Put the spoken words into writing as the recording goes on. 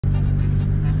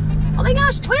Oh my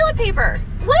gosh, toilet paper.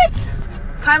 What?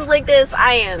 Times like this,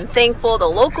 I am thankful the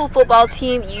local football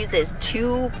team uses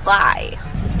 2-ply.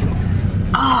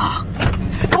 Ah,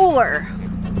 store.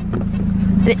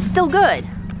 But it's still good.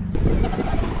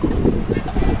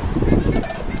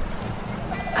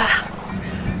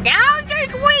 Now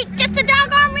just wait just a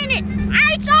doggone minute.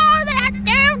 I saw that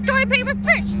there toilet paper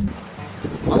first.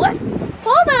 What?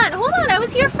 Hold on, I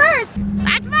was here first.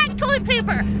 That's my toilet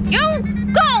paper. You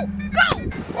go.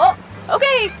 Oh,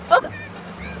 okay.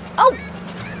 Oh,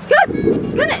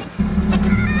 goodness.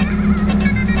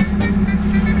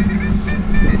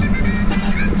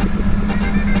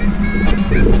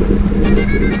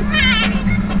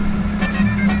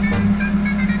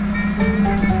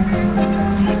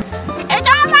 It's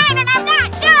all mine and I'm not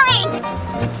sharing.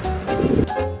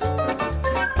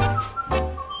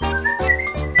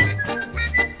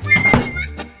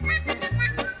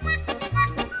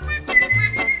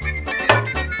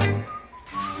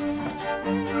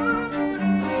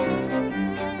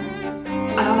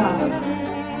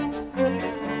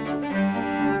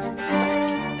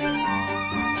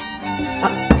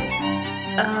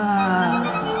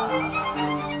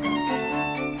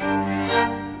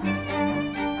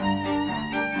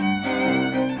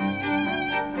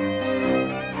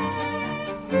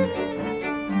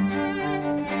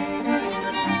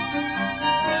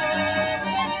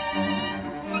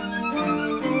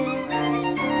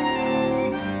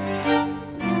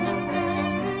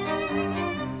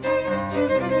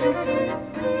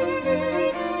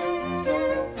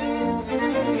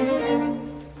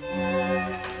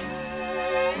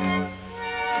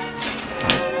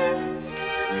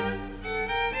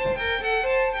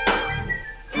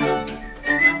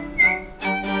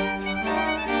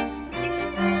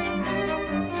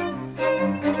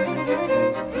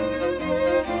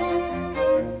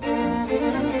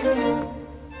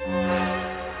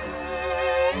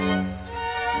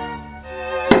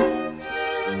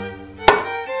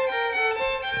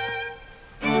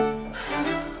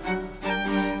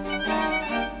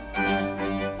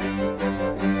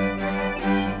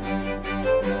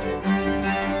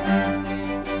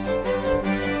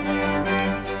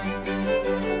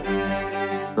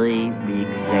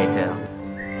 Later.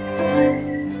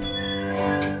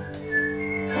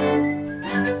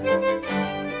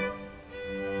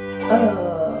 Oh,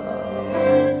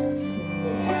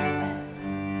 snap.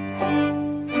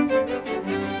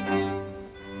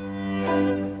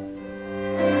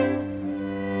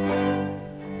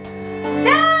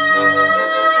 No!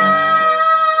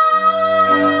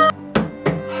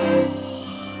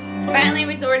 It's finally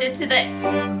resorted to this.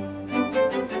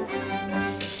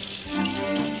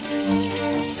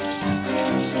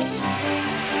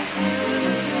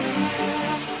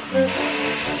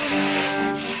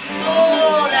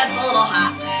 Oh, that's a little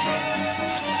hot.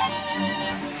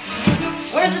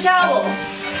 Where's the towel?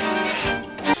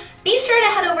 Be sure to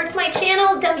head over to my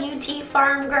channel,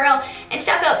 WTFarm Girl, and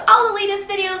check out all the latest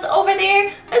videos over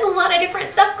there. There's a lot of different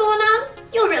stuff going on.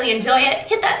 You'll really enjoy it.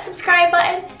 Hit that subscribe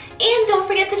button. And don't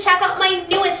forget to check out my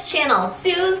newest channel,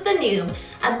 Sue's the Noob,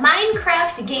 a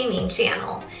Minecraft gaming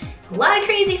channel. A lot of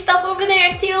crazy stuff over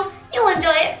there too. You'll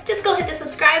enjoy it. Just go hit the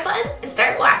subscribe button and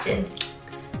start watching.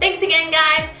 Thanks again,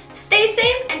 guys. Stay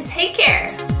safe and take care.